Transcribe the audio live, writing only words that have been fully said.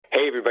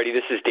Hey everybody,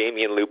 this is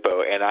Damion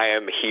Lupo, and I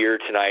am here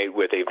tonight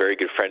with a very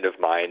good friend of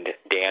mine,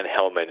 Dan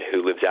Hellman,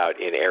 who lives out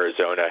in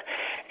Arizona.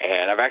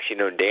 And I've actually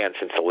known Dan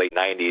since the late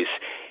 90s.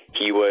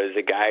 He was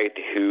a guy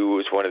who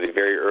was one of the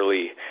very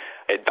early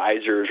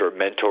advisors or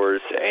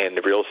mentors in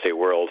the real estate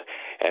world,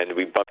 and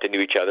we bumped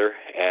into each other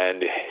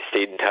and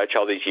stayed in touch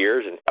all these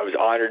years. And I was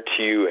honored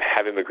to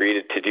have him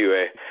agree to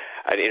do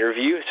an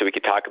interview so we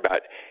could talk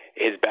about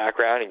his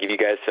background and give you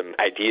guys some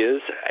ideas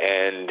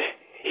and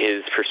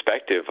his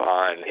perspective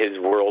on his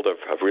world of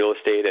real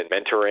estate and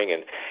mentoring,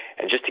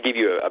 and just to give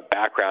you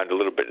a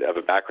little bit of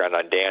a background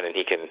on Dan, and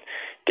he can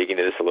dig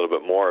into this a little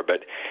bit more.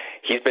 But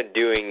he's been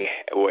doing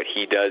what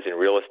he does in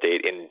real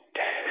estate in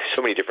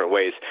so many different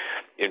ways,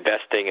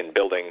 investing and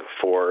building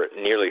for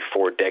nearly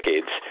 4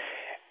 decades,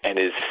 and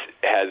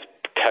has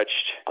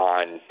touched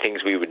on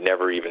things we would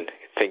never even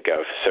think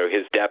of. So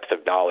his depth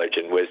of knowledge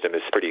and wisdom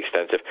is pretty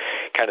extensive,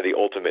 kind of the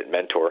ultimate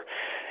mentor.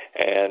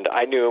 And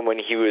I knew him when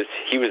he was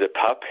a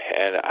pup,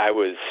 and I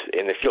was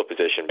in the field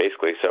position,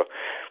 basically. So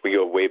we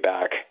go way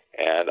back,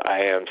 and I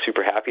am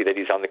super happy that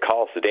he's on the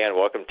call. So, Dan,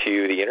 welcome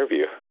to the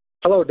interview.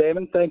 Hello,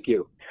 Damon. Thank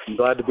you. I'm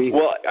glad to be here.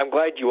 Well, I'm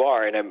glad you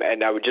are, and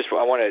I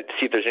want to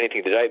see if there's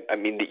anything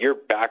that your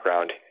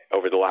background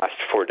over the last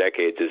 4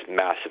 decades is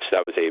massive, so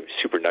that was a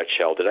super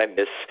nutshell. Did I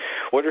miss,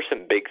 what are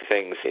some big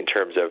things in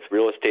terms of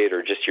real estate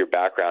or just your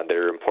background that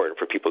are important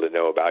for people to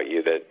know about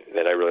you that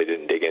I really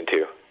didn't dig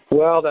into?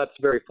 Well, that's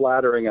very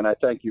flattering, and I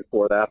thank you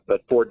for that,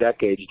 but 4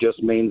 decades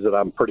just means that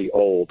I'm pretty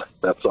old,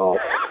 that's all.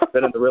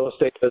 Been in the real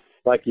estate business,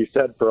 like you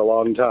said, for a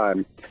long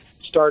time.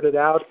 Started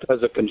out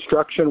as a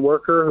construction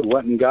worker who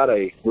went and got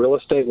a real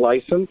estate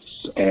license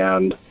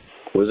and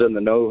was in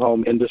the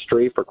no-home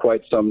industry for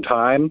quite some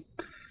time.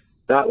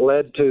 That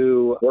led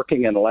to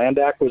working in land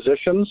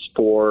acquisitions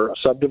for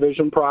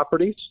subdivision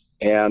properties,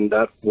 and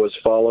that was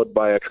followed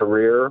by a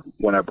career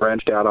when I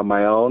branched out on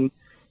my own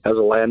as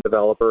a land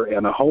developer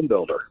and a home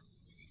builder.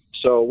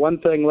 So one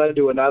thing led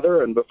to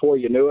another, and before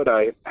you knew it,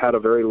 I had a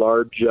very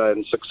large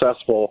and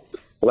successful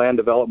land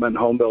development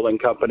home building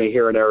company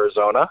here in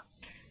Arizona,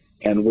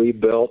 and we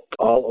built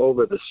all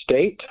over the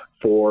state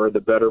for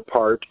the better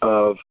part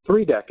of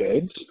 3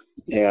 decades,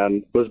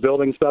 and was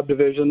building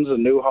subdivisions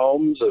and new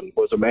homes, and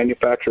was a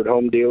manufactured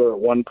home dealer at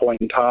one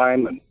point in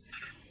time,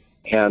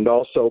 and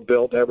also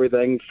built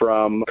everything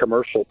from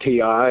commercial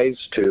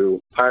TIs to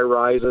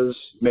high-rises,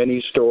 mini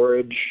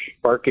storage,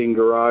 parking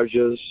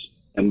garages,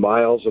 and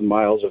miles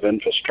of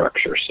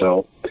infrastructure.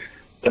 So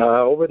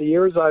over the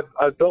years,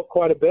 I've built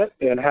quite a bit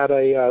and had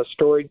a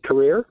storied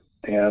career,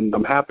 and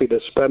I'm happy to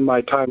spend my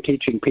time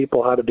teaching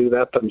people how to do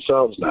that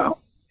themselves now.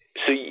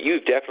 So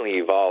you've definitely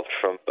evolved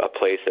from a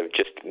place of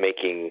just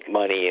making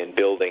money and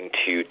building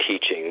to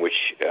teaching,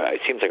 which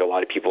it seems like a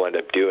lot of people end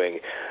up doing.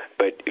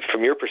 But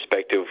from your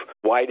perspective,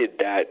 why did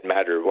that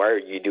matter? Why are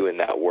you doing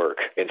that work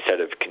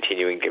instead of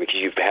continuing? Because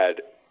you've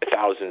had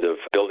thousands of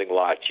building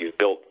lots, you've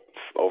built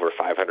over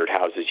 500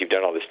 houses, you've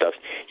done all this stuff.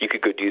 You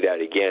could go do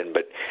that again,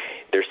 but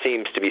there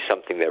seems to be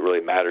something that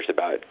really matters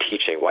about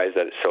teaching. Why is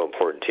that so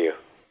important to you?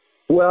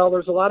 Well,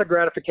 there's a lot of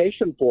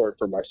gratification for it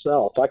for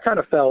myself. I kind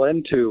of fell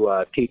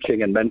into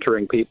teaching and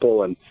mentoring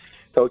people and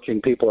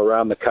coaching people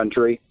around the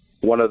country.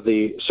 One of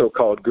the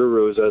so-called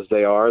gurus, as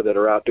they are, that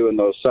are out doing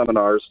those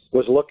seminars,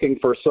 was looking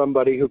for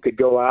somebody who could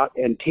go out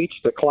and teach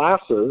the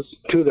classes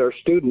to their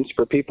students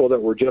for people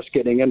that were just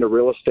getting into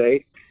real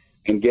estate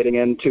and getting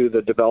into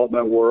the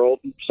development world,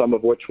 some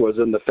of which was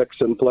in the fix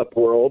and flip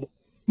world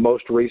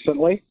most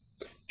recently.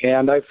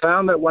 And I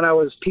found that when I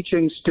was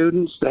teaching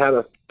students that had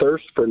a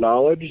thirst for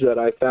knowledge, that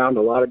I found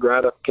a lot of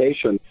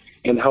gratification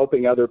in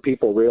helping other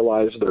people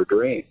realize their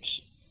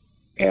dreams.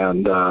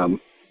 And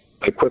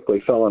I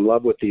quickly fell in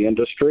love with the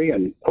industry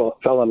and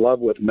fell in love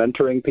with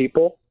mentoring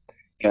people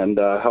and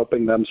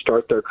helping them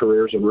start their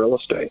careers in real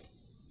estate.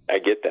 I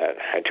get that.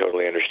 I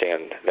totally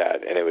understand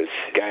that. And it was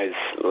guys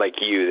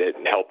like you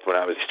that helped when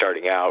I was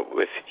starting out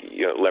with,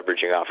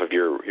 leveraging off of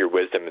your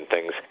wisdom and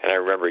things. And I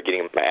remember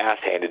getting my ass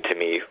handed to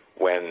me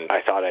when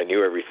I thought I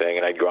knew everything,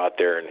 and I'd go out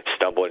there and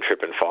stumble and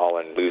trip and fall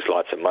and lose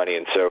lots of money.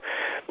 And so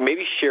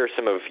maybe share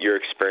some of your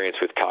experience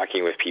with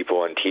talking with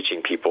people and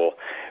teaching people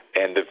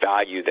and the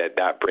value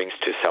that brings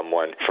to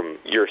someone from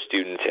your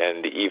students,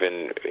 and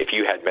even if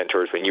you had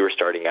mentors when you were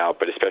starting out,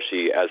 but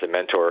especially as a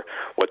mentor,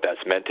 what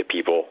that's meant to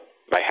people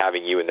by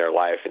having you in their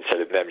life instead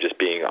of them just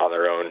being on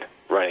their own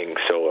running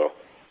solo.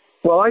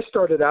 Well, I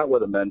started out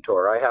with a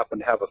mentor. I happen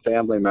to have a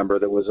family member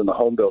that was in the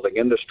home building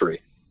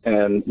industry.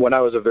 And when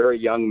I was a very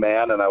young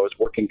man and I was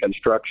working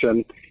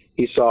construction,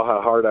 he saw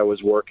how hard I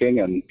was working,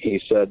 and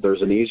he said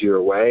there's an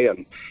easier way.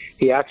 And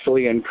he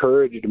actually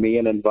encouraged me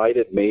and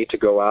invited me to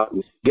go out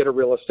and get a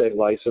real estate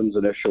license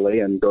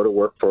initially and go to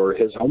work for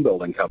his home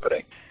building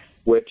company,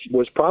 which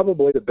was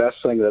probably the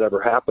best thing that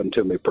ever happened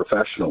to me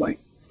professionally.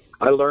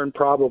 I learned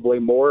probably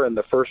more in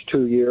the first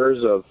 2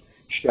 years of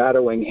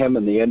shadowing him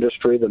in the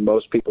industry than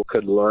most people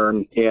could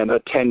learn in a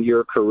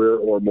 10-year career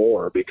or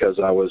more, because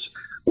I was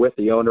with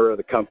the owner of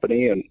the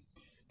company and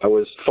I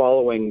was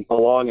following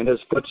along in his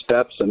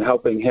footsteps and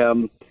helping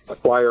him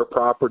acquire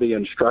property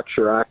and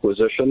structure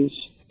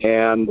acquisitions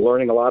and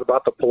learning a lot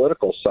about the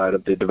political side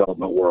of the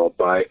development world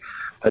by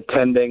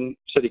attending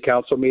city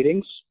council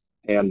meetings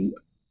and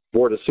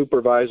board of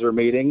supervisor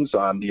meetings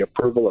on the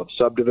approval of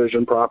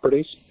subdivision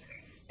properties,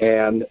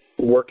 and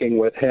working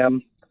with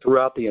him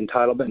throughout the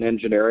entitlement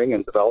engineering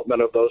and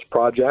development of those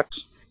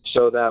projects,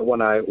 so that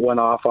when I went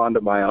off onto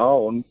my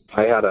own,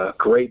 I had a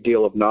great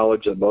deal of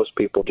knowledge that most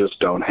people just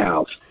don't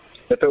have.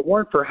 If it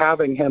weren't for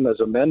having him as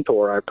a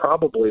mentor, I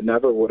probably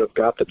never would have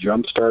got the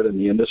jump start in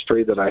the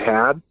industry that I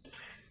had.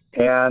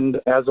 And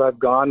as I've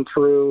gone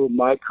through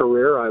my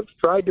career, I've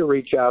tried to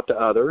reach out to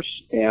others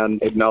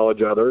and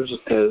acknowledge others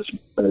as,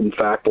 in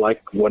fact,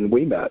 like when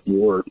we met,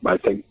 you were, I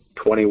think,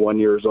 21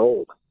 years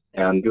old,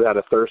 and you had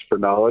a thirst for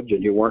knowledge,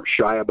 and you weren't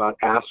shy about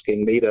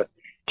asking me to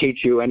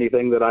teach you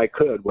anything that I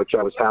could, which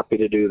I was happy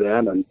to do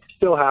then and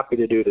still happy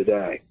to do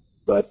today.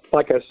 But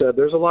like I said,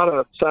 there's a lot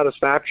of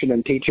satisfaction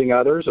in teaching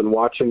others and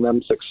watching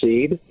them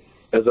succeed,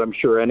 as I'm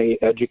sure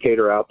any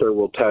educator out there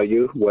will tell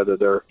you, whether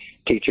they're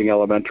teaching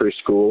elementary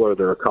school or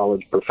they're a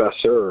college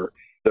professor or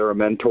they're a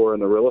mentor in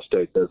the real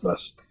estate business.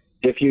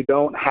 If you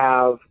don't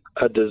have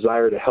a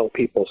desire to help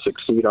people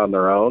succeed on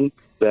their own,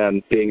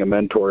 then being a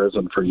mentor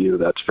isn't for you,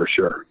 that's for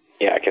sure.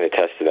 Yeah, I can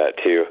attest to that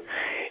too.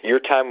 Your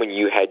time when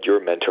you had your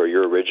mentor,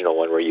 your original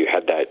one, where you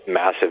had that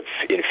massive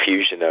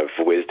infusion of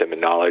wisdom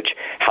and knowledge,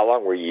 how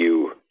long were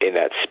you in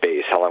that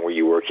space? How long were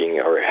you working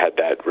or had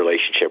that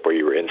relationship where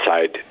you were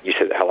inside? You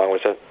said, how long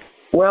was that?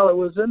 Well, it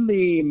was in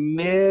the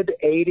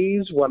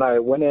mid-'80s when I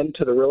went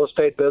into the real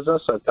estate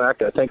business. In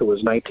fact, I think it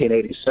was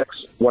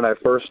 1986 when I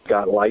first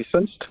got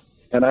licensed.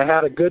 And I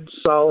had a good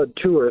solid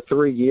 2 or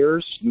 3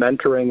 years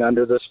mentoring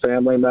under this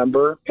family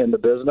member in the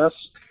business.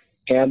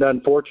 And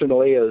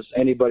unfortunately, as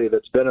anybody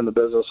that's been in the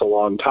business a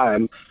long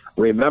time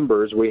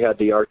remembers, we had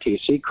the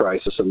RTC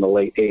crisis in the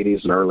late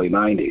 80s and early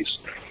 90s.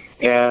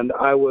 And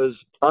I was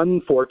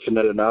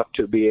unfortunate enough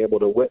to be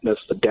able to witness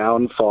the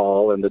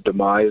downfall and the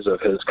demise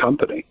of his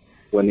company.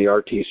 When the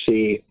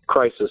RTC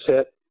crisis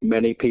hit,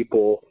 many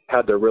people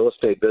had their real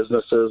estate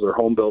businesses, their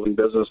home building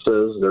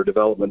businesses, their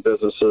development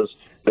businesses.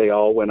 They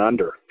all went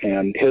under,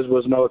 and his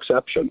was no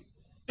exception.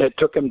 It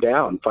took him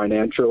down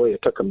financially.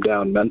 It took him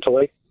down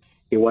mentally.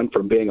 He went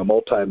from being a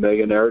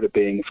multimillionaire to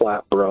being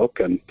flat broke,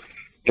 and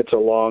it's a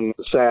long,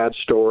 sad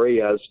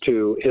story as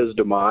to his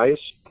demise.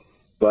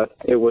 But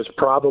it was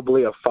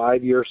probably a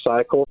 5-year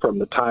cycle from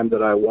the time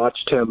that I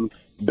watched him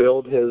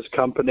build his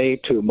company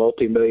to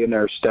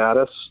multimillionaire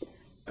status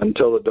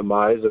until the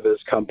demise of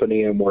his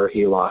company and where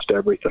he lost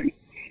everything.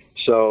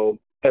 So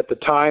at the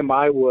time,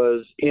 I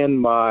was in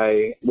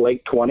my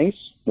late 20s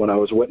when I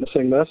was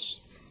witnessing this.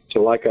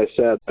 So like I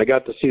said, I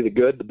got to see the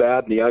good, the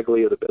bad, and the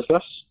ugly of the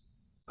business.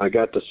 I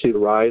got to see the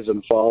rise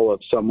and fall of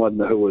someone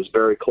who was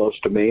very close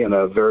to me and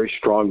a very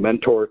strong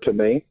mentor to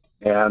me.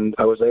 And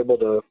I was able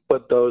to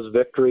put those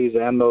victories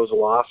and those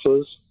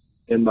losses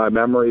in my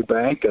memory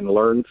bank and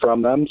learn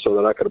from them so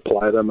that I could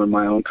apply them in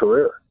my own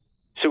career.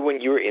 So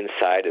when you were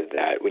inside of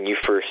that, when you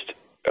first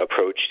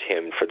approached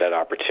him for that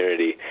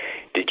opportunity,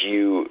 did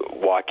you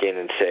walk in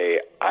and say,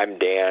 I'm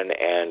Dan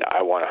and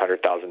I want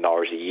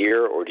 $100,000 a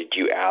year, or did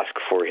you ask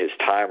for his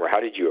time, or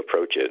how did you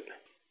approach it?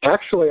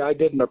 Actually, I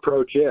didn't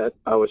approach it.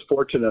 I was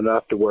fortunate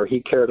enough to where he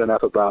cared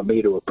enough about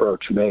me to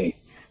approach me.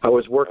 I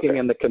was working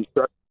in the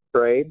construction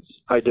trades.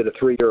 I did a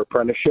 3-year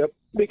apprenticeship,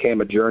 became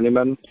a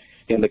journeyman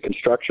in the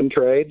construction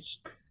trades.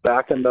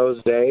 Back in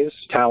those days,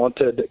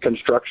 talented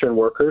construction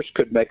workers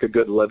could make a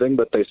good living,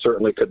 but they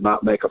certainly could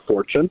not make a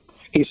fortune.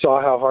 He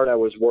saw how hard I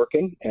was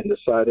working and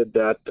decided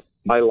that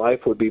my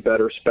life would be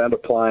better spent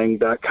applying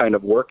that kind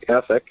of work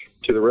ethic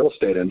to the real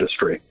estate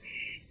industry.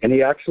 And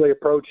he actually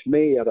approached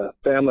me at a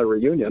family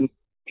reunion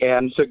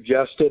and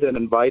suggested and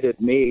invited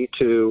me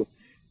to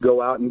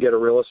go out and get a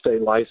real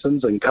estate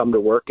license and come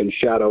to work and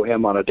shadow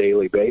him on a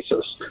daily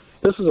basis.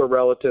 This is a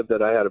relative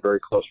that I had a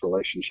very close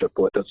relationship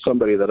with. It's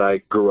somebody that I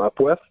grew up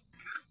with.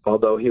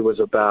 Although he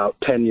was about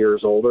 10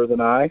 years older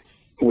than I,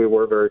 we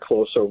were very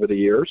close over the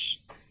years.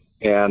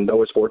 And I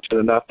was fortunate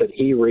enough that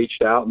he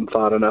reached out and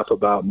thought enough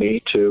about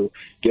me to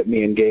get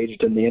me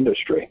engaged in the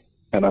industry.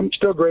 And I'm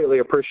still greatly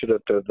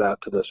appreciative of that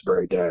to this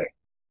very day.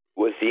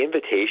 Was the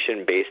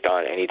invitation based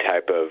on any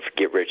type of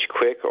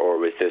get-rich-quick, or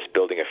was this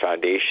building a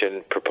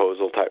foundation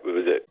proposal type?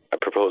 Was it a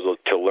proposal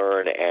to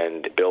learn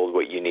and build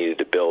what you needed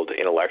to build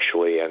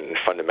intellectually and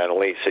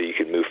fundamentally so you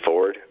could move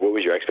forward? What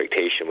was your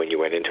expectation when you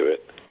went into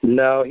it?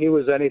 No, he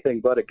was anything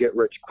but a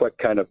get-rich-quick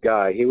kind of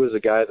guy. He was a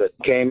guy that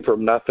came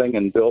from nothing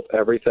and built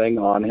everything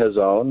on his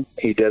own.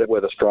 He did it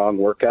with a strong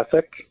work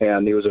ethic,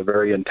 and he was a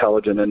very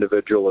intelligent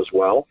individual as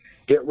well.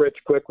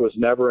 Get-rich-quick was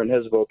never in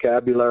his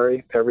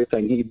vocabulary.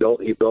 Everything he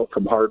built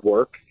from hard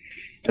work.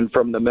 And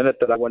from the minute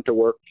that I went to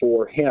work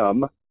for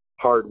him,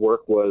 hard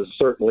work was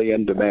certainly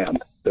in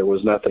demand. There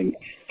was nothing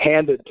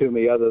handed to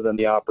me other than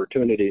the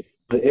opportunity.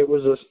 It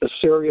was a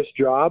serious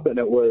job, and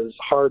it was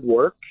hard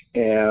work,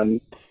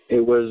 and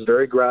it was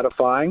very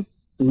gratifying.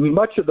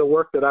 Much of the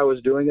work that I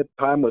was doing at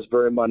the time was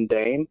very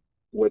mundane,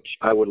 which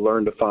I would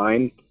learn to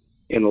find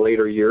in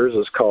later years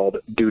is called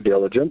due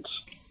diligence.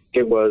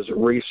 It was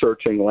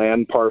researching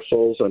land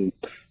parcels and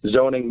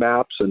zoning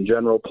maps and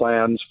general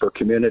plans for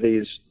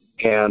communities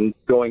and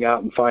going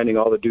out and finding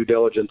all the due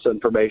diligence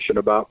information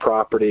about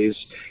properties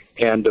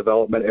and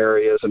development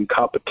areas and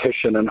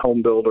competition and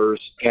home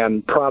builders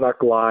and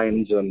product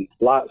lines and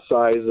lot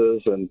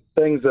sizes and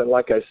things that,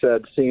 like I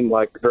said, seemed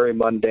like very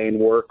mundane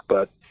work,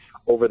 but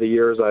over the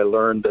years I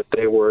learned that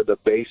they were the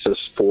basis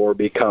for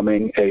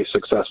becoming a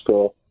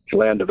successful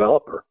land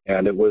developer.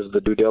 And it was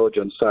the due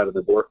diligence side of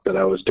the work that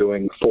I was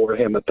doing for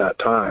him at that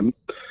time,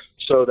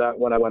 so that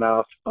when I went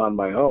off on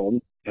my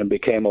own and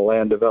became a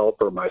land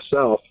developer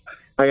myself,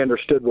 I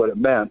understood what it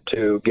meant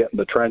to get in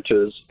the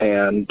trenches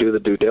and do the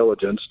due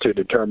diligence to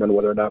determine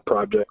whether or not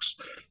projects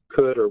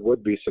could or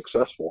would be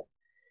successful.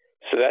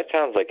 So that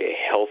sounds like a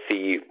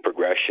healthy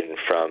progression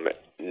from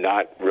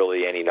not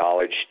really any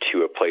knowledge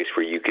to a place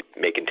where you could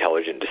make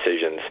intelligent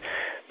decisions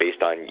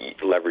based on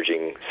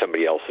leveraging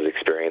somebody else's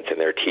experience and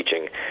their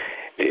teaching.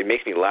 It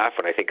makes me laugh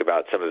when I think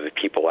about some of the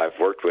people I've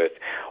worked with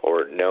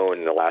or known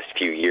in the last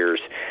few years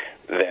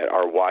that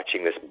are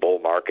watching this bull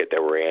market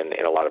that we're in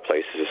a lot of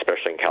places,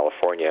 especially in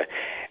California.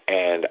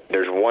 And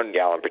there's one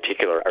gal in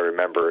particular I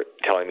remember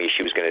telling me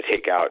she was going to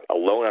take out a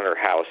loan on her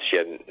house. She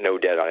had no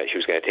debt on it. She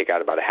was going to take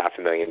out about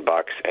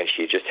 $500,000, and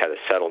she just had a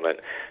settlement.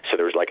 So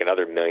there was like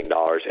another $1 million,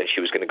 and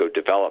she was going to go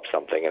develop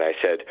something. And I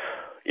said,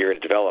 "You're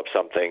going to develop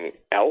something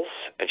else?"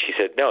 And she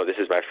said, "No, this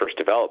is my first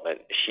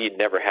development." She'd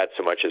never had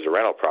so much as a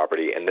rental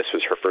property, and this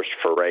was her first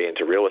foray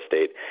into real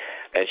estate.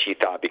 And she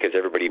thought because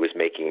everybody was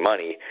making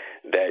money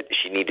that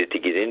she needed to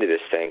get into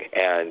this thing,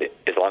 and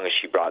as long as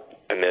she brought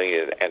 $1.5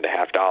 million,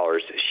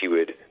 she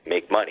would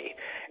make money.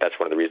 That's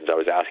one of the reasons I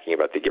was asking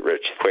about the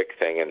get-rich-quick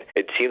thing. And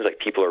it seems like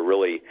people are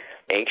really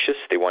anxious.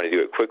 They want to do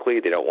it quickly.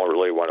 They don't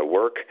really want to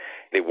work.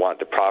 They want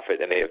the profit,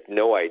 and they have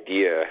no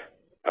idea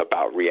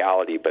about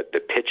reality, but the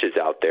pitches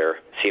out there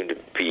seem to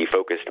be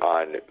focused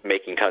on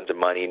making tons of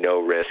money, no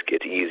risk,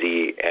 it's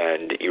easy,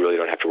 and you really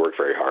don't have to work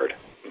very hard.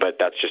 But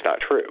that's just not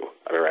true.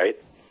 Am I right?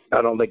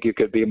 I don't think you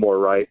could be more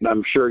right. And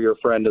I'm sure your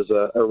friend is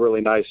a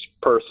really nice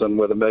person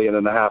with $1.5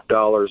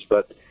 million,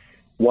 but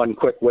one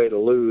quick way to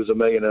lose $1.5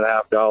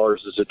 million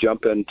is to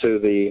jump into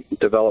the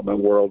development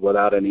world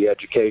without any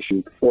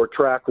education or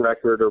track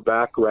record or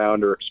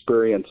background or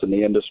experience in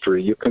the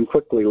industry. You can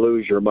quickly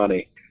lose your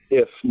money,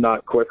 if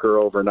not quicker,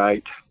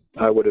 overnight.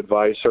 I would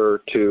advise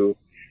her to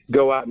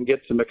go out and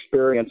get some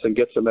experience and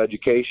get some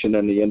education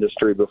in the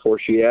industry before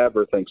she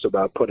ever thinks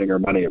about putting her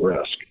money at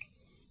risk,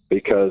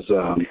 because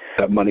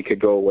that money could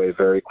go away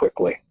very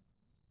quickly.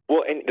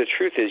 Well, and the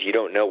truth is you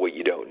don't know what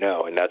you don't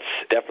know, and that's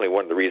definitely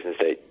one of the reasons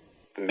that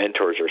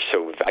mentors are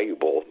so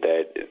valuable,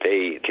 that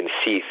they can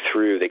see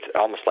through. It's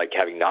almost like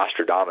having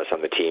Nostradamus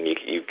on the team.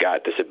 You've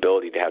got this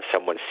ability to have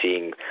someone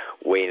seeing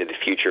way into the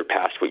future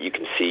past what you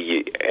can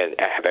see and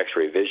have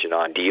x-ray vision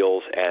on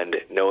deals and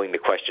knowing the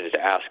questions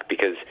to ask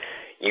because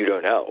you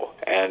don't know.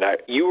 And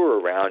you were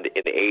around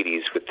in the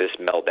 80s with this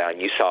meltdown.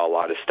 You saw a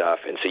lot of stuff,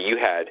 and so you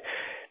had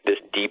this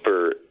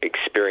deeper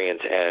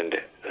experience and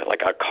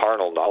like a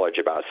carnal knowledge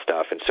about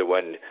stuff. And so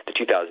when the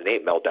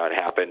 2008 meltdown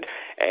happened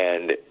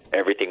and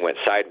everything went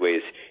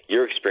sideways,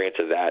 your experience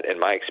of that and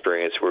my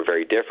experience were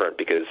very different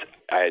because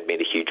I had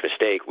made a huge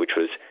mistake, which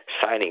was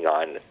signing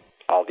on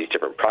all these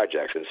different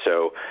projects. And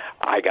so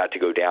I got to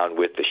go down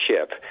with the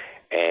ship,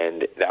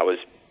 and that was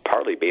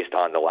partly based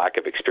on the lack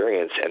of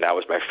experience, and that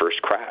was my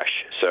first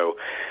crash. So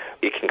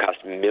it can cost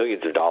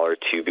millions of dollars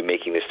to be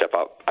making this stuff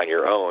up on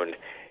your own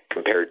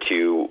compared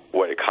to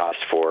what it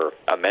costs for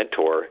a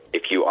mentor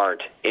if you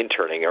aren't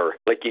interning. Or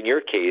like in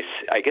your case,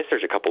 I guess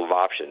there's a couple of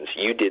options.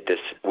 You did this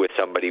with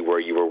somebody where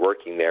you were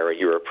working there or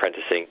you were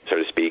apprenticing, so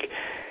to speak.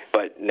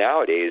 But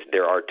nowadays,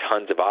 there are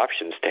tons of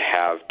options to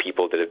have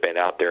people that have been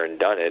out there and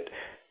done it.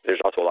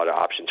 There's also a lot of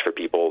options for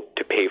people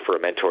to pay for a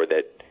mentor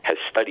that has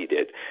studied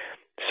it.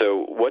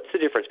 So what's the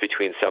difference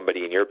between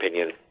somebody, in your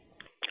opinion,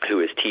 who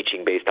is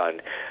teaching based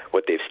on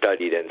what they've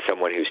studied and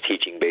someone who's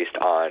teaching based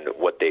on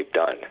what they've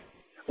done?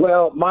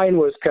 Well, mine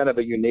was kind of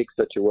a unique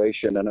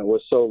situation, and it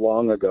was so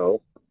long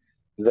ago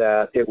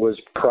that it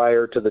was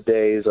prior to the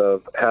days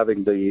of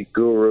having the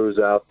gurus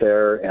out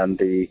there and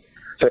the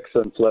fix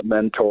and flip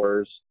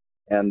mentors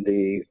and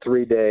the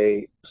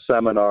 3-day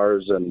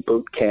seminars and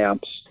boot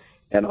camps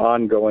and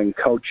ongoing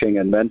coaching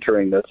and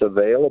mentoring that's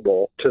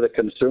available to the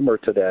consumer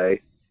today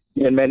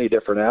in many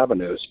different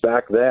avenues.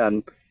 Back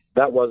then,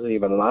 that wasn't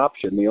even an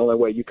option. The only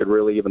way you could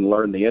really even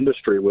learn the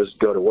industry was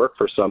go to work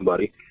for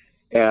somebody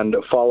and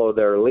follow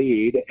their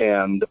lead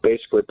and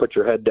basically put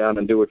your head down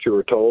and do what you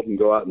were told and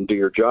go out and do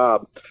your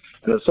job.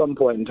 And at some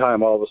point in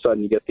time, all of a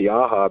sudden you get the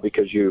aha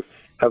because you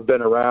have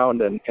been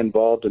around and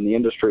involved in the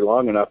industry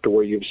long enough to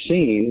where you've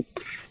seen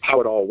how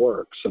it all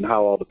works and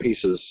how all the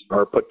pieces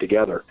are put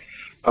together.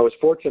 I was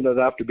fortunate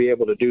enough to be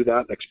able to do that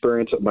and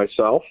experience it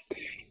myself.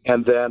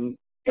 And then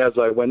as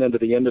I went into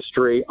the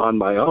industry on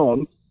my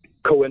own,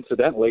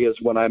 coincidentally is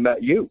when I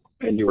met you,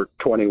 and you were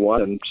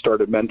 21 and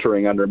started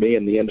mentoring under me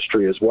in the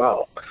industry as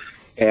well.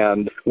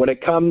 And when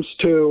it comes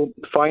to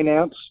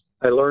finance,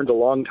 I learned a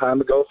long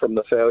time ago from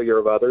the failure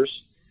of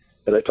others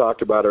that I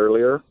talked about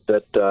earlier,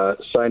 that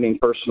signing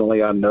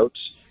personally on notes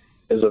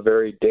is a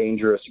very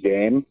dangerous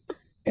game.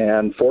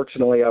 And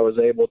fortunately, I was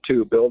able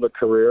to build a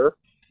career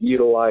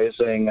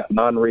utilizing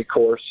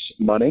non-recourse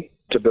money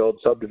to build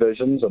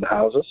subdivisions and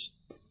houses.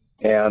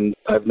 And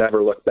I've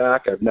never looked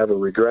back. I've never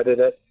regretted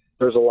it.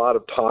 There's a lot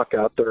of talk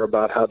out there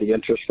about how the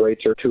interest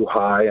rates are too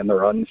high and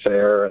they're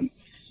unfair. And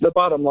the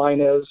bottom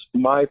line is,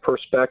 my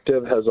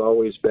perspective has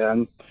always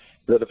been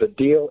that if a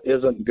deal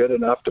isn't good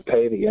enough to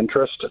pay the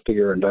interest to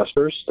your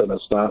investors, then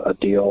it's not a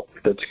deal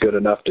that's good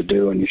enough to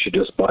do, and you should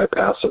just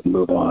bypass it and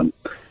move on,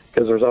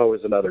 because there's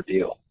always another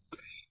deal.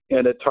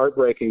 And it's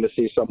heartbreaking to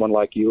see someone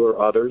like you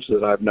or others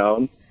that I've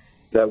known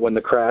that when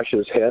the crash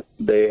is hit,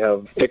 they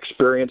have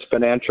experienced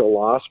financial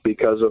loss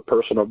because of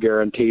personal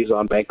guarantees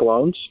on bank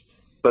loans.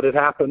 But it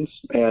happens,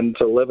 and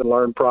to live and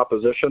learn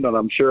proposition, and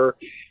I'm sure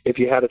if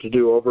you had it to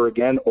do over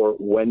again, or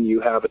when you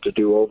have it to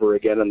do over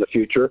again in the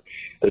future,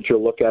 that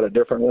you'll look at it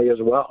differently as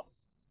well.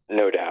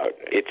 No doubt.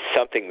 It's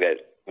something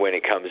that when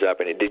it comes up,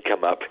 and it did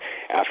come up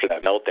after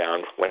that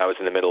meltdown when I was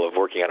in the middle of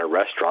working on a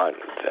restaurant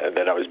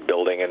that I was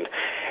building,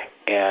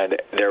 and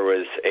there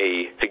was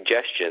a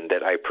suggestion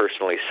that I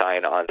personally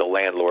sign on the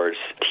landlord's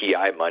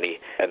TI money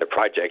and the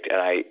project,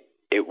 and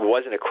it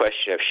wasn't a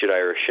question of should I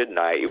or shouldn't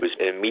I. It was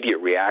an immediate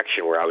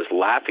reaction where I was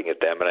laughing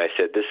at them, and I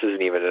said, this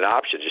isn't even an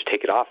option. Just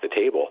take it off the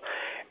table.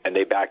 And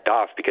they backed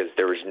off because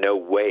there was no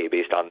way,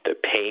 based on the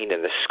pain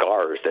and the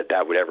scars,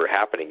 that would ever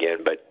happen again.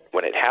 But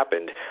when it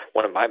happened,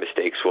 one of my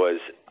mistakes was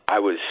I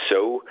was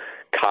so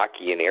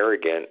cocky and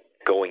arrogant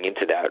going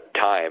into that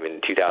time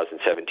in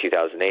 2007,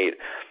 2008,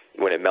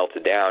 when it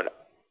melted down.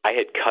 I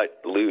had cut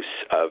loose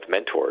of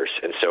mentors,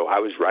 and so I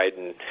was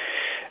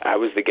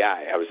the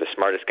guy. I was the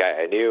smartest guy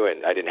I knew,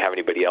 and I didn't have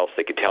anybody else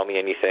that could tell me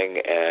anything,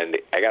 and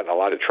I got in a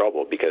lot of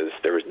trouble because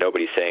there was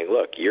nobody saying,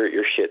 look, your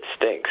shit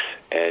stinks,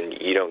 and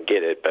you don't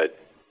get it, but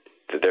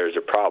there's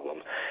a problem.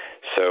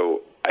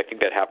 So I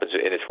think that happens,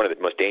 and it's one of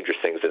the most dangerous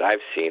things that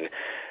I've seen,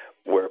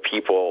 where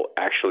people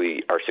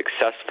actually are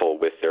successful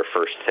with their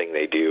first thing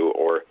they do,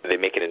 or they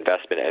make an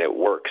investment and it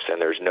works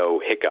and there's no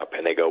hiccup,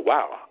 and they go,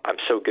 wow, I'm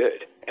so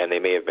good. And they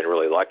may have been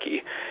really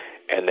lucky.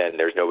 And then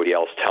there's nobody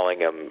else telling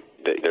them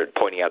that they're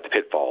pointing out the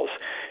pitfalls.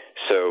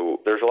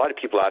 So there's a lot of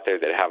people out there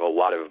that have a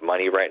lot of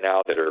money right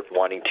now that are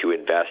wanting to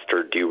invest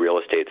or do real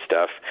estate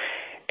stuff.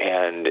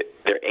 And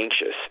they're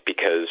anxious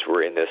because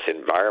we're in this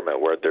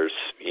environment where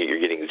you're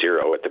getting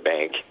zero at the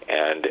bank,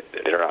 and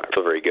they're not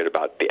feel very good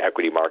about the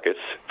equity markets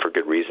for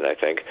good reason, I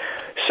think.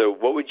 So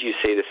what would you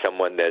say to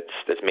someone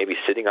that's maybe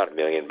sitting on $1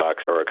 million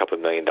or a couple of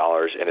 $1 million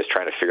and is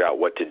trying to figure out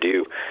what to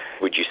do?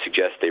 Would you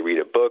suggest they read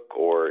a book,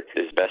 or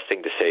is the best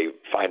thing to say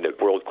find a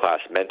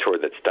world-class mentor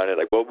that's done it?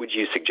 Like, what would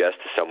you suggest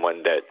to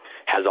someone that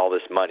has all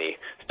this money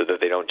so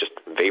that they don't just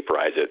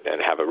vaporize it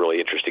and have a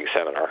really interesting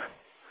seminar?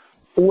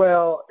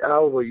 Well, I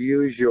will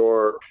use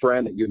your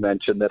friend that you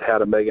mentioned that had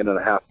 $1.5 million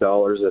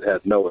that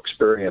had no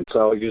experience.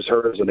 I'll use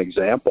her as an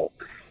example.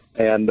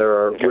 And there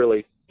are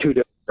really two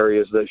different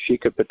areas that she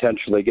could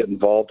potentially get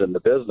involved in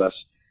the business.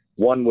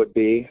 One would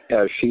be,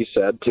 as she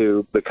said,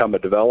 to become a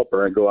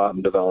developer and go out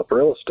and develop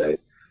real estate,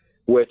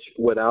 which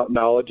without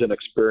knowledge and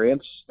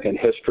experience and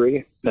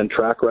history and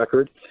track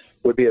record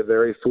would be a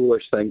very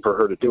foolish thing for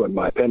her to do, in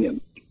my opinion.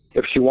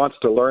 If she wants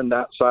to learn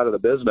that side of the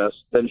business,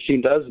 then she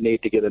does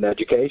need to get an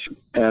education.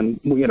 And,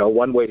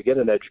 one way to get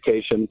an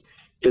education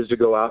is to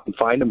go out and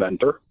find a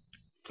mentor,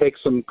 take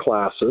some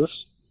classes,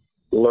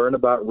 learn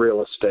about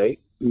real estate,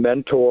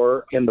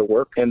 mentor in the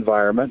work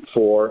environment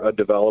for a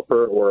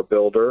developer or a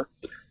builder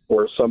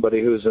or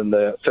somebody who's in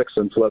the fix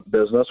and flip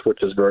business,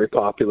 which is very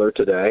popular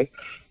today,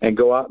 and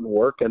go out and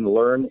work and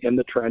learn in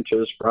the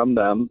trenches from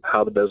them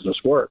how the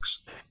business works.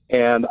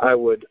 And I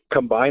would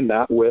combine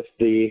that with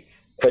the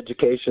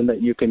education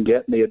that you can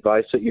get and the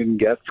advice that you can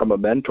get from a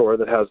mentor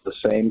that has the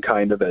same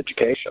kind of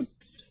education.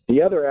 The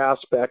other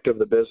aspect of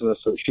the business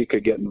that she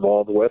could get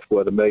involved with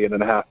 $1.5 million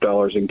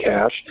in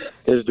cash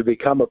is to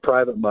become a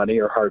private money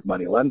or hard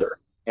money lender.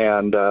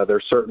 And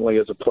there certainly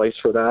is a place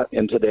for that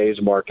in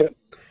today's market.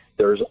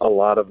 There's a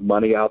lot of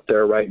money out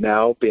there right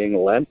now being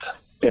lent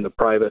in the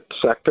private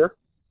sector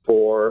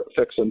for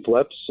fix and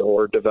flips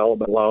or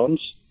development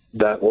loans.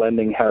 That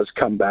lending has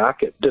come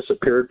back. It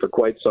disappeared for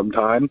quite some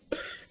time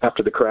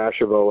after the crash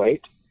of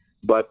 '08.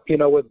 But,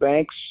 with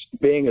banks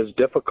being as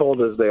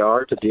difficult as they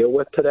are to deal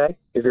with today,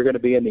 if you're going to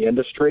be in the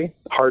industry,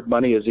 hard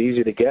money is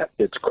easy to get.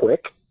 It's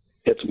quick.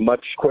 It's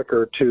much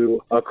quicker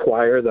to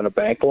acquire than a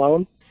bank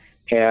loan.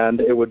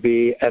 And it would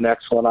be an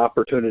excellent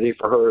opportunity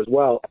for her as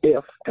well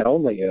if, and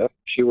only if,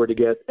 she were to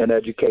get an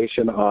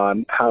education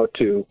on how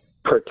to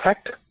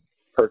protect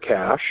her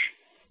cash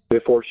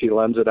before she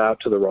lends it out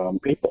to the wrong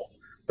people.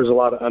 There's a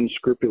lot of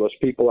unscrupulous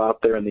people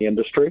out there in the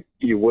industry.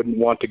 You wouldn't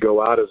want to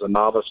go out as a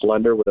novice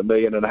lender with $1.5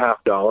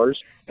 million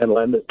and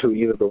lend it to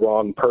either the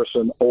wrong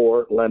person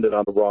or lend it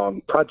on the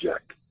wrong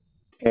project.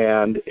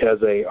 And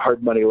as a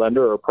hard money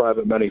lender or a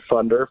private money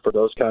funder for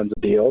those kinds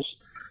of deals,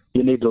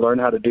 you need to learn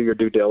how to do your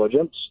due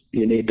diligence.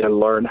 You need to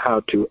learn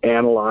how to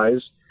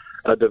analyze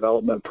a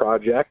development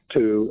project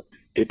to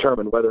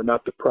determine whether or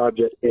not the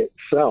project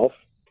itself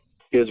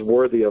is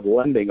worthy of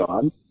lending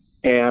on,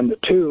 and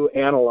 2,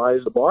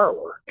 analyze the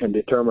borrower and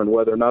determine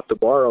whether or not the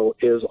borrower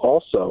is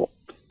also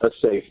a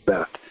safe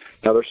bet.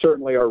 Now, there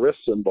certainly are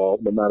risks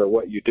involved no matter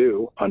what you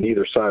do on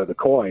either side of the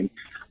coin,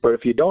 but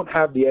if you don't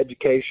have the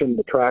education,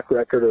 the track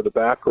record, or the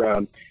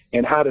background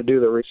in how to do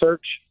the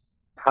research,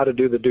 how to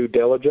do the due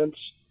diligence,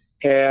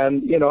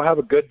 and, have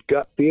a good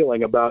gut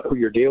feeling about who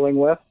you're dealing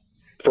with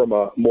from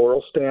a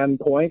moral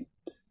standpoint,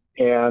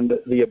 and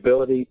the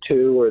ability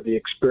to, or the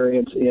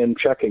experience in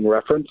checking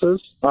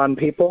references on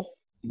people,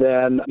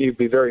 then you'd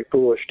be very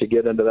foolish to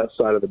get into that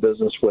side of the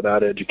business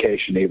without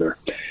education either.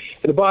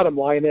 And the bottom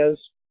line is,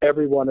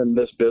 everyone in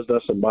this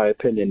business, in my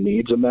opinion,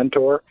 needs a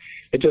mentor.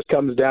 It just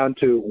comes down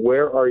to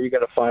where are you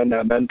going to find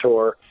that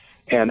mentor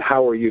and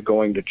how are you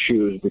going to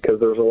choose, because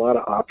there's a lot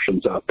of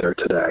options out there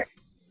today.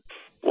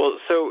 Well,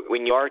 so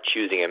when you are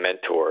choosing a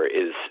mentor,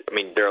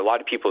 there are a lot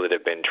of people that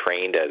have been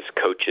trained as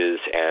coaches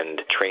and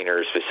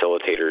trainers,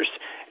 facilitators,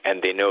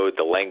 and they know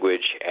the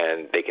language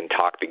and they can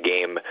talk the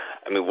game.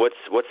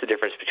 What's the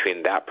difference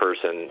between that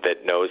person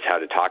that knows how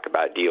to talk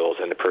about deals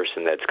and the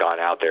person that's gone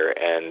out there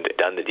and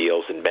done the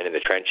deals and been in the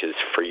trenches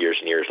for years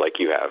and years like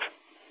you have?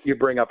 You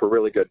bring up a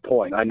really good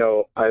point. I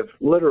know I've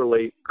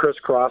literally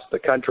crisscrossed the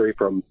country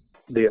from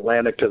the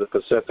Atlantic to the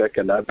Pacific,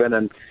 and I've been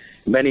in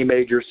many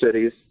major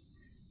cities,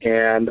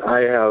 and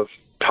I have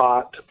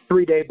taught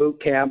 3-day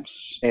boot camps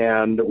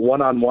and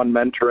one-on-one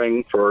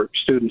mentoring for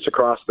students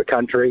across the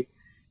country.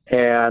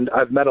 And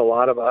I've met a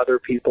lot of other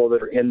people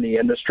that are in the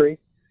industry.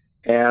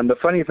 And the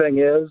funny thing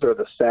is, or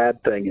the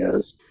sad thing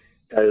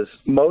is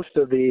most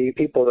of the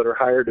people that are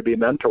hired to be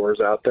mentors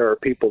out there are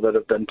people that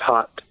have been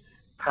taught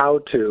how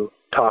to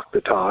talk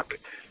the talk,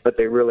 but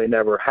they really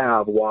never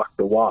have walked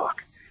the walk.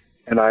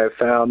 And I have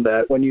found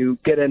that when you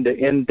get into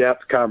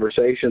in-depth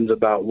conversations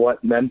about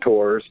what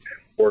mentors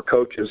or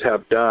coaches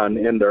have done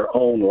in their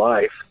own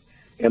life,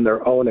 in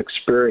their own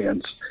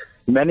experience,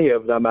 many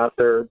of them out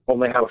there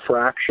only have a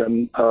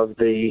fraction of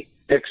the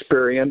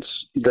experience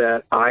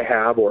that I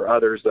have or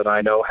others that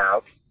I know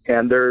have.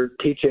 And they're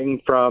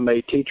teaching from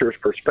a teacher's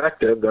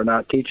perspective. They're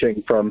not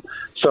teaching from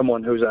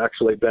someone who's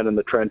actually been in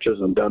the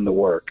trenches and done the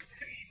work.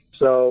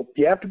 So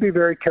you have to be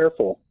very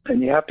careful,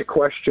 and you have to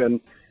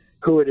question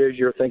who it is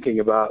you're thinking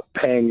about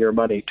paying your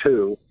money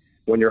to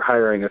when you're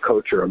hiring a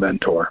coach or a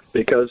mentor,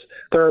 because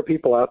there are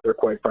people out there,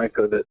 quite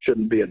frankly, that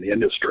shouldn't be in the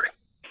industry.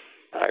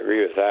 I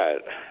agree with that.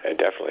 I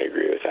definitely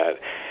agree with that.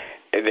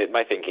 And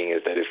my thinking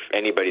is that if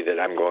anybody that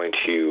I'm going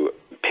to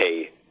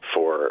pay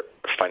for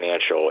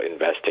financial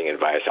investing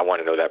advice, I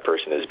want to know that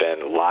person has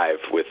been live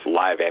with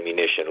live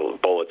ammunition,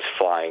 bullets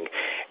flying,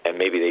 and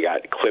maybe they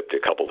got clipped a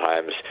couple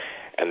times,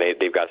 and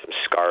they've got some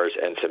scars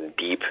and some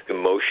deep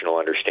emotional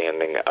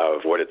understanding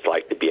of what it's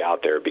like to be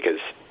out there, because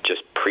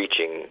just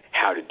preaching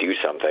how to do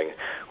something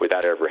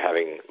without ever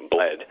having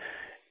bled,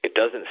 it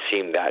doesn't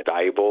seem that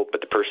valuable, but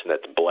the person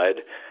that's bled,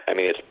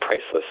 it's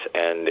priceless,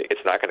 and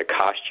it's not going to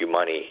cost you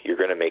money. You're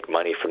going to make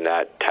money from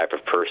that type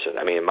of person.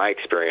 In my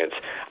experience,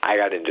 I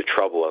got into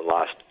trouble and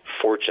lost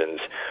fortunes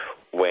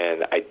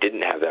when I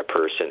didn't have that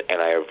person,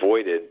 and I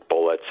avoided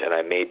bullets, and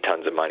I made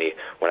tons of money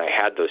when I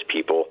had those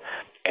people,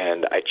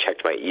 and I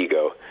checked my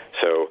ego.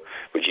 So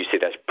would you say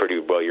that's pretty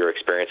well your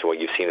experience and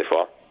what you've seen as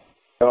well?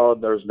 Oh,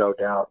 there's no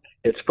doubt.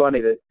 It's funny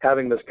that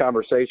having this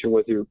conversation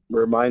with you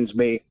reminds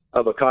me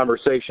of a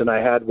conversation I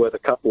had with a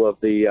couple of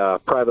the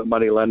private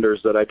money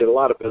lenders that I did a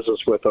lot of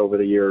business with over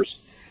the years.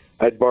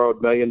 I'd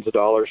borrowed millions of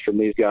dollars from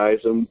these guys,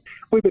 and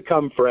we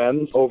become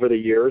friends over the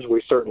years.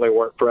 We certainly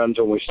weren't friends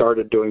when we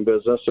started doing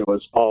business. It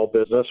was all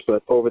business,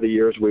 but over the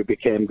years we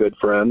became good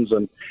friends.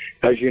 And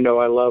as you know,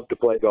 I love to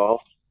play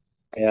golf.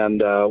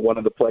 And one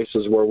of the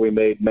places where we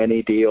made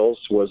many deals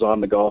was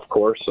on the golf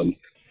course. And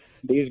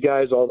these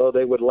guys, although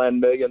they would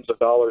lend millions of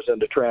dollars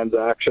into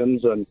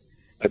transactions, and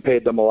I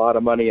paid them a lot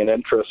of money in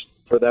interest,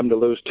 for them to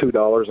lose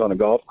 $2 on a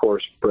golf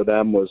course for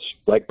them was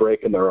like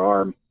breaking their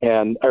arm.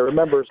 And I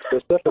remember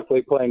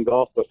specifically playing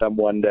golf with them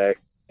one day,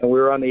 and we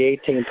were on the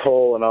 18th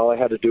hole, and all I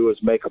had to do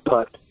was make a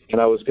putt, and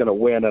I was going to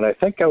win. And I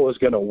think I was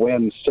going to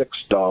win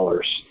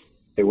 $6.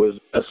 It was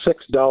a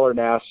 $6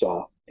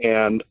 Nassau.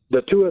 And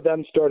the two of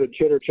them started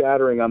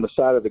chitter-chattering on the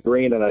side of the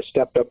green, and I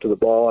stepped up to the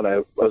ball, and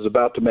I was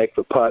about to make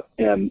the putt,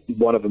 and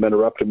one of them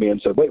interrupted me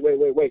and said, wait,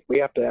 we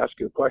have to ask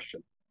you a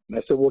question. And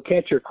I said, well,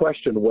 can't your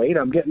question wait?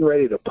 I'm getting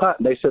ready to putt.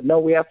 And they said, no,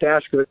 we have to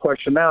ask you the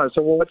question now. I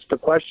said, well, what's the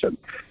question?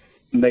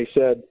 And they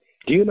said,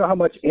 do you know how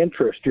much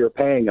interest you're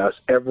paying us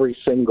every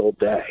single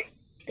day?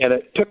 And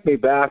it took me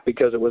back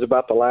because it was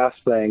about the last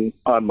thing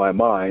on my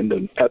mind.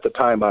 And at the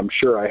time, I'm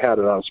sure I had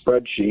it on a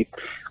spreadsheet,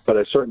 but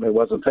I certainly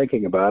wasn't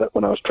thinking about it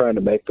when I was trying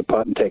to make the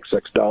putt and take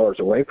 $6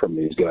 away from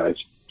these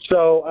guys.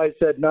 So I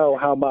said, no,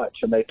 how much?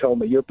 And they told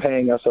me, you're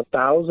paying us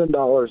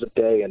 $1,000 a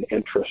day in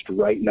interest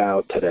right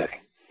now today.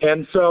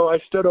 And so I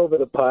stood over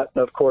the putt,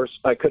 and of course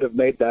I could have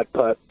made that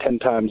putt 10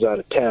 times out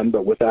of 10,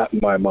 but with that in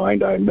my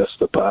mind, I missed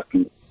the putt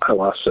and I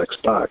lost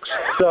 $6.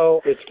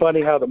 So it's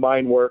funny how the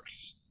mind works,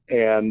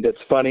 and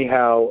it's funny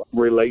how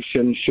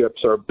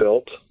relationships are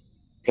built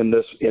in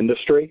this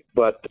industry,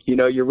 but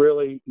you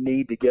really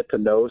need to get to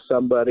know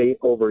somebody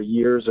over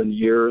years and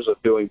years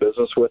of doing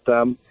business with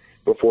them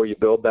before you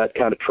build that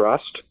kind of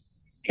trust.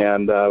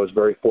 And I was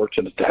very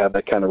fortunate to have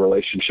that kind of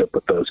relationship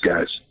with those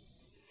guys.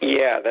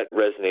 Yeah, that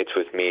resonates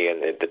with me,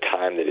 and the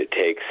time that it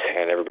takes,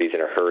 and everybody's in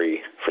a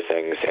hurry for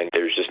things, and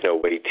there's just no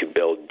way to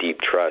build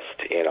deep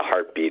trust in a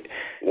heartbeat.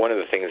 One of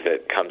the things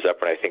that comes up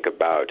when I think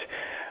about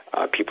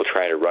people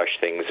trying to rush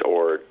things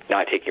or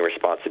not taking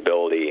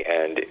responsibility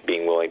and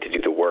being willing to do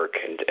the work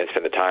and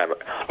spend the time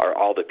are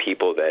all the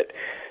people that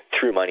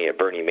threw money at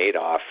Bernie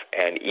Madoff,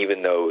 and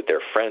even though their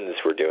friends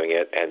were doing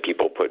it and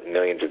people put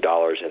millions of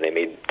dollars and they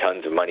made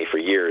tons of money for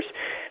years,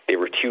 they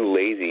were too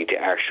lazy to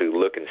actually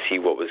look and see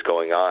what was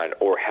going on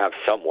or have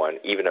someone,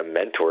 even a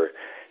mentor,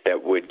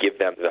 that would give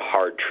them the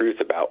hard truth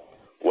about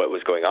what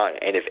was going on.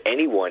 And if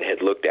anyone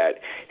had looked at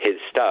his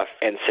stuff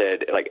and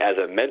said, like, as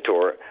a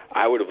mentor,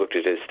 I would have looked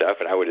at his stuff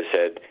and I would have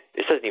said,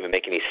 this doesn't even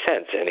make any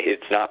sense and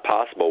it's not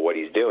possible what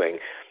he's doing.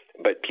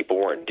 But people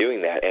weren't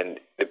doing that. And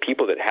the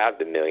people that have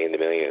the $1.5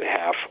 million,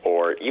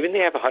 or even they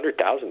have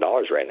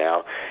 $100,000 right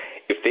now,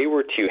 if they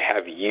were to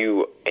have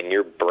you and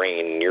your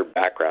brain and your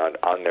background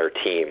on their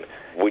team,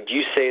 would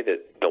you say that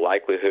the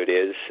likelihood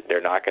is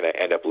they're not going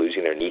to end up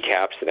losing their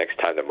kneecaps the next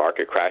time the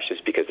market crashes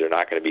because they're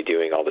not going to be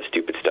doing all the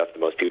stupid stuff that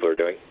most people are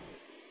doing?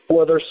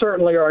 Well, there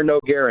certainly are no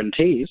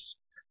guarantees.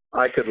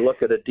 I could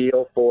look at a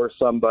deal for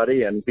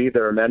somebody and be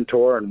their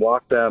mentor and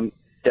walk them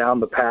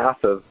down the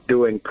path of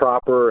doing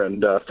proper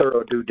and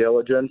thorough due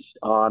diligence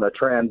on a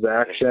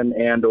transaction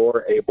and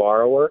or a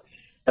borrower.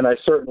 And I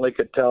certainly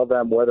could tell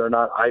them whether or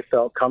not I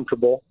felt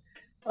comfortable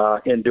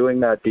in doing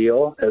that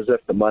deal as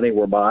if the money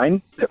were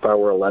mine, if I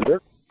were a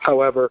lender.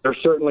 However, there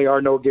certainly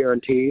are no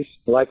guarantees.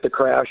 Like the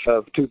crash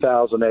of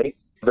 2008,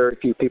 very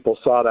few people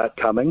saw that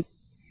coming.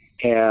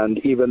 And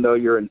even though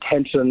your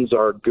intentions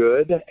are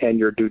good and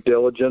your due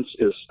diligence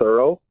is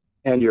thorough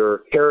and your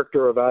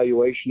character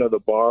evaluation of the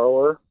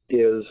borrower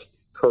is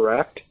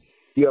correct,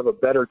 you have a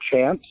better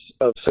chance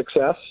of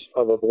success,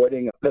 of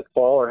avoiding a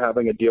pitfall or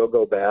having a deal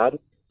go bad.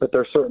 But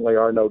there certainly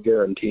are no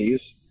guarantees.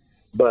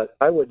 But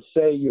I would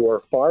say you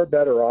are far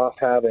better off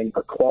having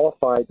a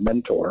qualified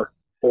mentor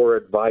or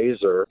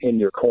advisor in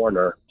your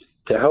corner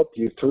to help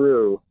you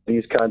through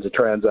these kinds of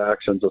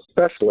transactions,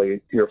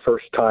 especially your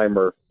first time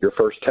or your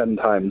first 10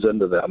 times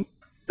into them,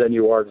 than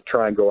you are to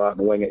try and go out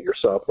and wing it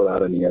yourself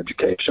without any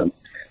education.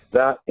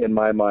 That, in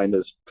my mind,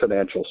 is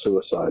financial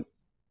suicide.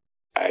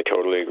 I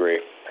totally agree.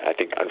 I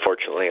think,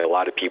 unfortunately, a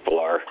lot of people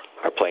are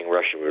playing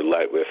Russian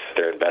roulette with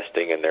their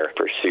investing and their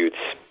pursuits,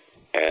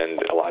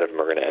 and a lot of them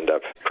are going to end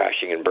up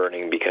crashing and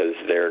burning because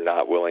they're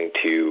not willing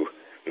to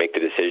make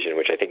the decision,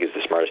 which I think is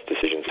the smartest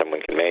decision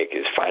someone can make,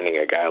 is finding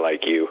a guy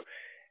like you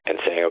and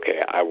saying,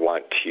 okay, I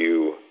want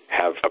to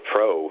have a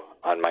pro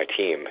on my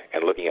team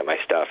and looking at my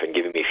stuff and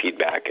giving me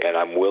feedback, and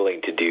I'm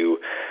willing to do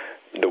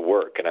the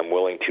work and I'm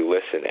willing to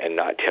listen and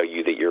not tell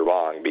you that you're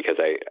wrong because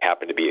I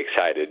happen to be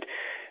excited.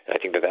 And I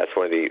think that that's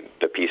one of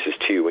the pieces,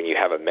 too. When you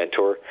have a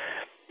mentor,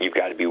 you've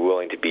got to be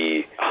willing to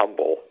be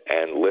humble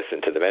and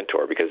listen to the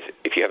mentor, because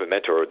if you have a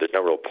mentor, there's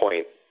no real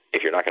point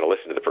if you're not going to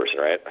listen to the person,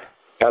 right?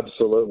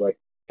 Absolutely.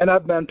 And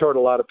I've mentored a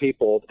lot of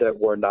people that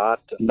were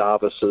not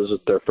novices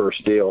at their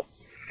first deal.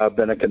 I've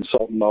been a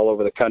consultant all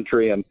over the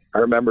country, and I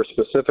remember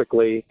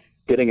specifically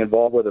getting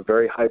involved with a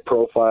very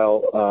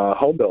high-profile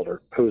home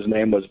builder whose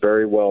name was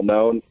very well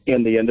known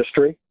in the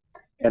industry.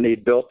 And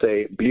he'd built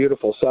a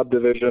beautiful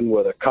subdivision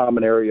with a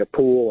common area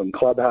pool and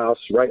clubhouse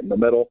right in the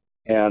middle.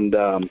 And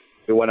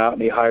he went out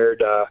and he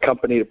hired a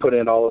company to put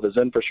in all of his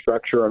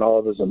infrastructure and all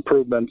of his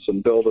improvements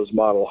and build his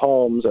model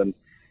homes. And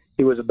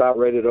he was about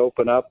ready to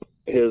open up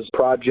his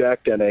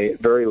project, and a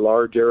very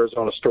large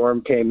Arizona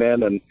storm came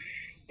in, and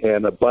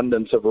an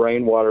abundance of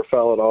rainwater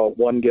fell at all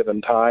one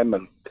given time.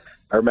 And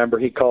I remember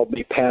he called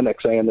me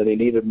panicked, saying that he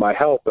needed my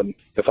help and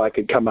if I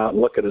could come out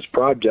and look at his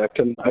project.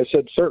 And I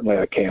said, certainly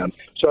I can.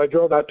 So I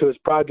drove out to his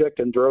project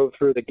and drove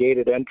through the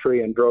gated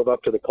entry and drove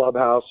up to the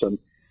clubhouse. And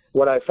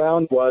what I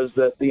found was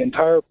that the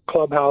entire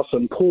clubhouse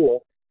and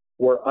pool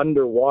were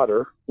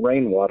underwater,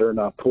 rainwater,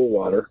 not pool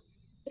water.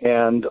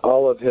 And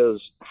all of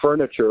his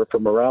furniture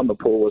from around the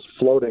pool was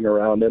floating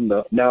around in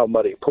the now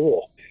muddy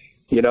pool.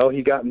 You know,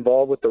 he got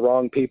involved with the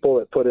wrong people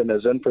that put in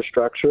his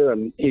infrastructure,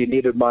 and he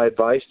needed my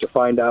advice to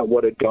find out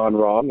what had gone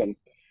wrong. And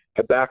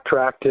I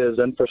backtracked his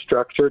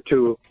infrastructure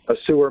to a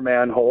sewer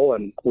manhole,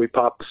 and we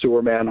popped the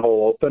sewer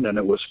manhole open, and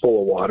it was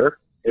full of water.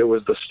 It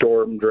was the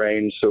storm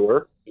drain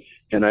sewer.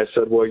 And I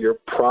said, well, your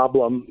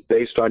problem,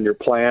 based on your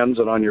plans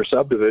and on your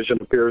subdivision,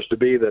 appears to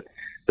be that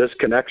this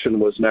connection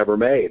was never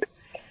made.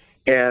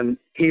 And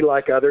he,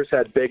 like others,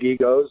 had big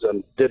egos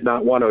and did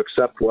not want to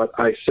accept what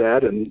I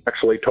said, and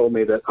actually told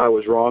me that I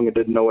was wrong and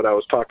didn't know what I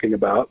was talking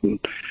about. And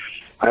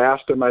I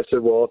asked him, I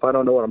said, well, if I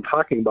don't know what I'm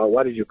talking about,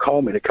 why did you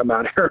call me to come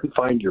out here and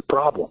find your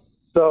problem?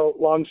 So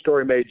long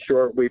story made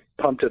short, we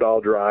pumped it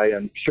all dry,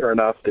 and sure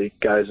enough, the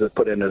guys that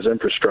put in his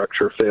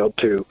infrastructure failed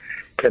to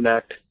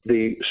connect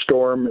the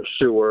storm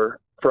sewer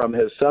from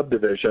his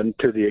subdivision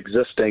to the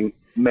existing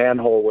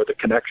manhole where the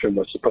connection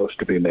was supposed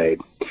to be made.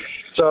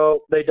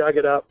 So they dug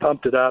it up,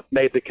 pumped it up,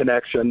 made the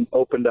connection,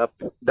 opened up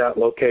that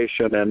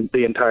location, and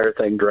the entire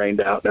thing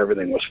drained out and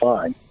everything was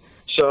fine.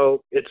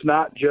 So it's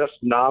not just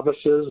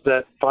novices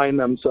that find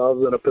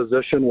themselves in a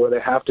position where they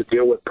have to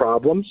deal with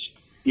problems.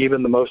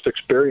 Even the most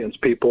experienced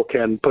people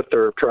can put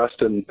their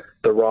trust in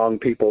the wrong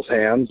people's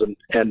hands and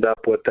end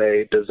up with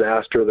a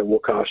disaster that will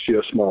cost you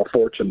a small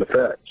fortune to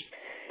fix.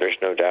 There's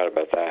no doubt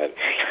about that.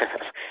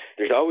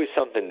 There's always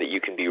something that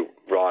you can be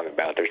wrong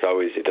about. There's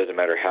always, it doesn't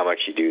matter how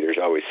much you do, there's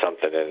always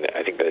something. And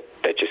I think that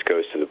just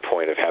goes to the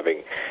point of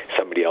having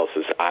somebody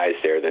else's eyes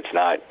there that's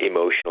not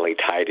emotionally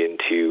tied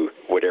into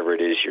whatever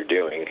it is you're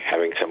doing,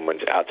 having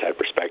someone's outside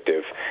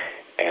perspective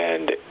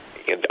and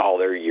all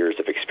their years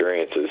of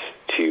experiences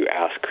to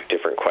ask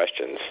different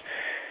questions.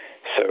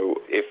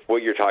 So if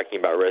what you're talking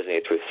about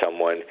resonates with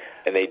someone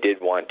and they did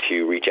want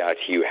to reach out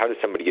to you, how does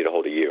somebody get a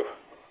hold of you?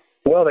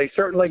 Well, they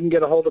certainly can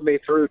get a hold of me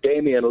through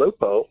Damion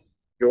Lupo,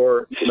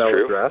 your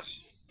email address,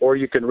 or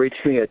you can reach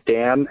me at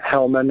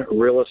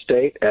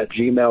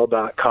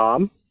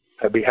danhellmanrealestate@gmail.com.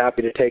 I'd be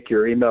happy to take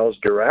your emails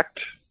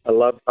direct. I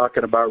love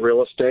talking about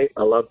real estate.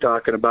 I love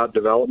talking about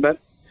development.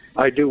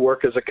 I do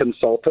work as a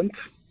consultant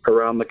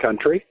around the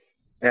country,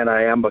 and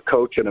I am a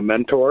coach and a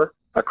mentor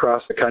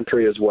across the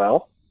country as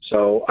well.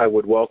 So I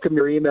would welcome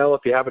your email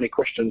if you have any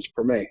questions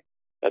for me.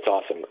 That's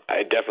awesome.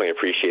 I definitely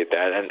appreciate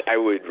that. And I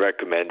would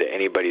recommend to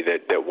anybody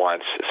that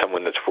wants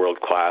someone that's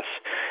world-class,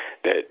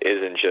 that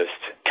isn't just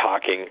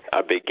talking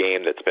a big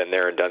game, that's been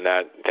there and done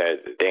that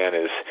Dan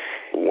is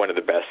one of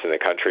the best in the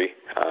country,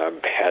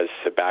 has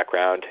a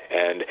background.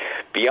 And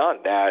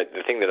beyond that,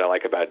 the thing that I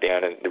like about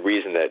Dan, and the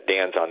reason that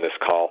Dan's on this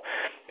call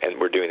and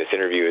we're doing this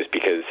interview, is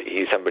because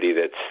he's somebody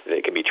that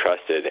can be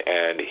trusted,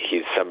 and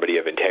he's somebody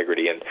of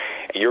integrity, and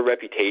your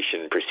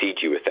reputation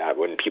precedes you with that.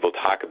 When people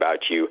talk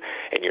about you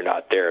and you're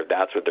not there,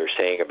 that's what they're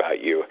saying about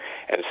you.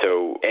 And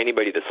so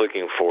anybody that's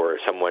looking for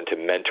someone to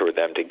mentor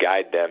them, to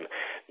guide them,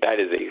 that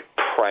is a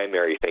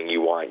primary thing you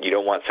want. You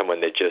don't want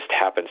someone that just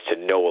happens to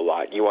know a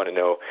lot. You want to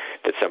know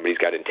that somebody's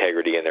got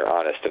integrity and they're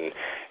honest. And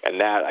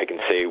that I can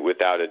say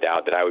without a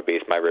doubt that I would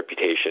base my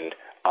reputation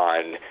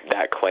on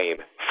that claim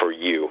for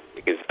you,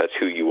 because that's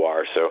who you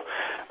are. So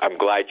I'm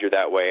glad you're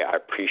that way. I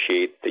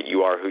appreciate that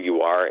you are who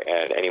you are,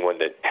 and anyone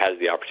that has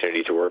the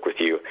opportunity to work with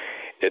you,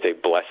 it's a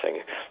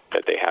blessing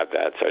that they have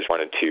that. So I just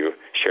wanted to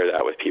share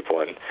that with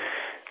people and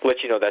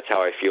let you know that's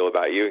how I feel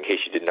about you, in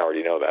case you didn't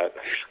already know that.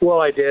 Well,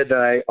 I did,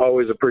 and I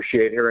always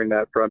appreciate hearing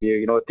that from you.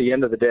 You know, at the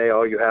end of the day,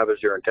 all you have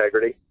is your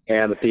integrity,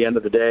 and at the end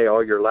of the day,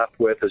 all you're left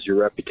with is your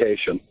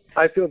reputation.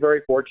 I feel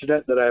very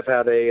fortunate that I've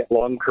had a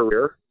long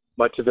career,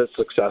 much of it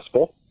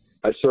successful.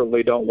 I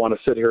certainly don't want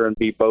to sit here and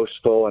be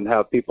boastful and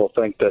have people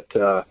think that,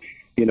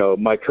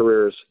 my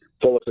career is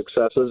full of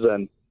successes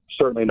and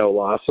certainly no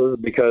losses,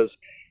 because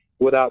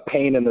without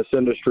pain in this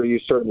industry, you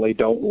certainly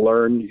don't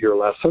learn your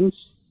lessons.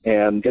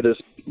 And it is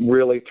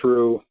really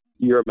through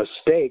your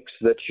mistakes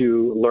that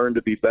you learn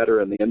to be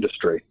better in the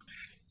industry.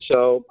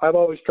 So I've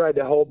always tried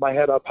to hold my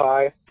head up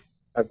high.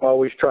 I've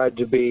always tried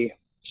to be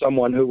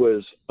someone who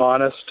was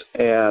honest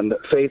and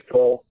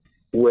faithful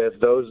with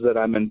those that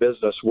I'm in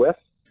business with.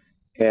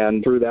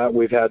 And through that,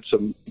 we've had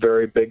some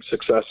very big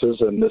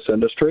successes in this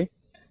industry,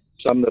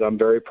 some that I'm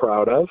very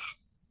proud of.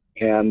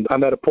 And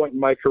I'm at a point in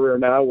my career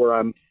now where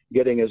I'm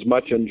getting as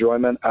much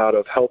enjoyment out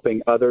of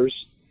helping others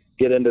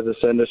get into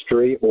this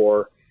industry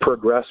or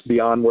progress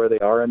beyond where they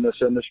are in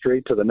this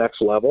industry to the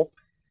next level.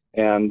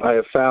 And I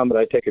have found that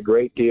I take a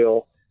great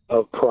deal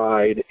of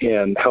pride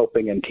in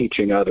helping and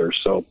teaching others.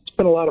 So it's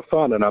been a lot of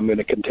fun, and I'm going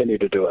to continue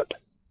to do it.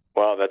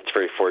 Well, that's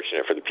very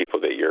fortunate for the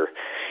people that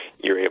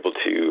you're able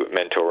to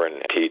mentor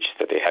and teach,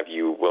 that they have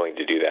you willing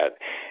to do that.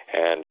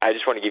 And I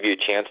just want to give you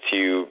a chance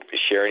to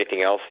share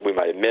anything else we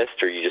might have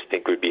missed or you just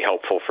think would be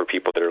helpful for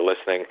people that are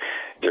listening.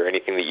 Is there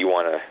anything that you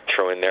want to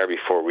throw in there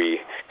before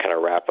we kind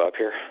of wrap up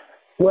here?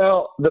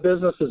 Well, the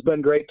business has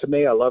been great to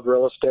me. I love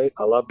real estate.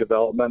 I love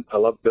development. I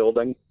love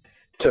building.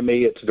 To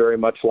me, it's very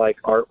much like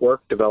artwork,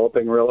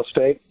 developing real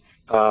estate.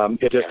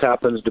 It just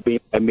happens to be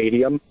a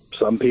medium.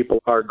 Some people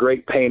are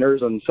great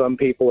painters and some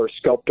people are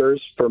sculptors.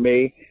 For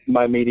me,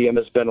 my medium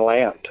has been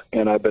land,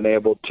 and I've been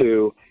able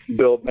to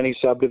build many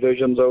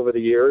subdivisions over the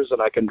years, and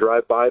I can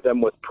drive by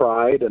them with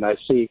pride, and I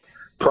see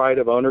pride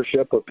of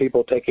ownership of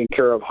people taking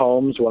care of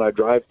homes when I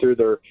drive through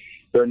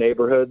their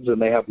neighborhoods,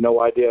 and they have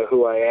no idea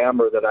who I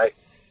am or that I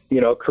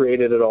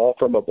created it all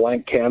from a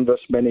blank canvas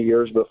many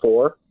years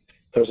before.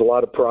 There's a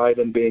lot of pride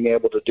in being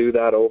able to do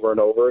that over and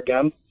over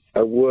again.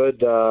 I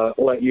would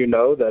let you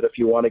know that if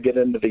you want to get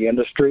into the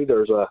industry,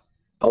 there's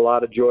a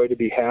lot of joy to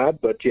be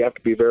had, but you have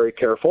to be very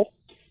careful.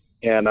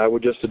 And I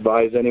would just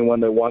advise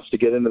anyone that wants to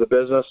get into the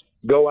business,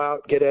 go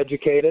out, get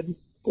educated,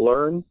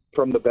 learn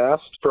from the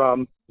best,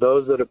 from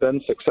those that have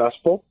been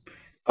successful.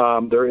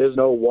 There is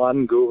no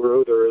one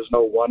guru. There is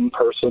no one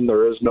person.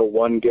 There is no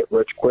one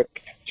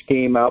get-rich-quick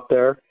scheme out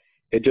there.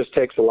 It just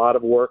takes a lot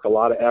of work, a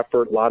lot of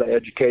effort, a lot of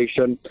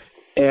education,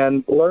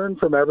 and learn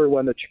from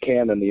everyone that you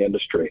can in the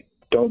industry.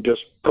 Don't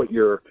just put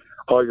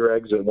all your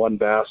eggs in one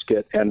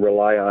basket and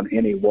rely on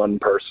any one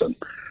person.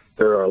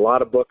 There are a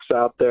lot of books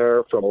out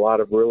there from a lot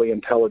of really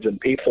intelligent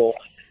people.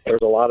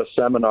 There's a lot of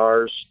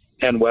seminars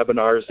and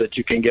webinars that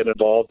you can get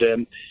involved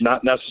in,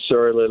 not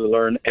necessarily to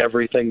learn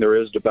everything there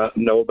is to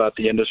know about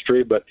the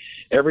industry, but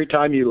every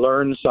time you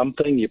learn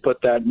something, you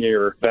put that in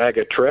your bag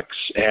of tricks,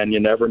 and you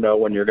never know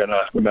when you're going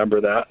to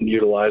remember that and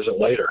utilize it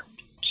later.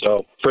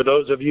 So for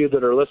those of you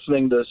that are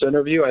listening to this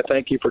interview, I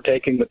thank you for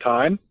taking the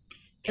time,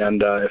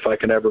 and if I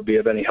can ever be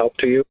of any help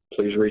to you,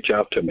 please reach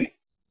out to me.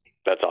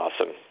 That's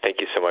awesome. Thank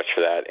you so much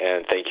for that,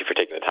 and thank you for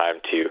taking the time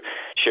to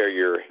share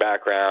your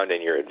background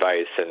and your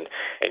advice and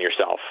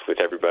yourself with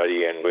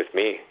everybody and with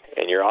me.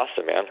 And you're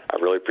awesome, man. I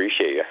really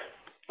appreciate you.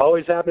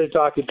 Always happy to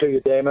talk to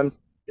you, Damon.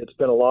 It's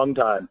been a long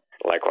time.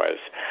 Likewise.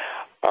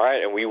 All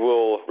right, and we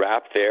will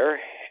wrap there.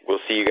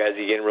 We'll see you guys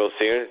again real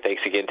soon.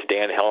 Thanks again to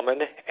Dan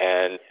Hellman,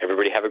 and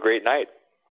everybody have a great night.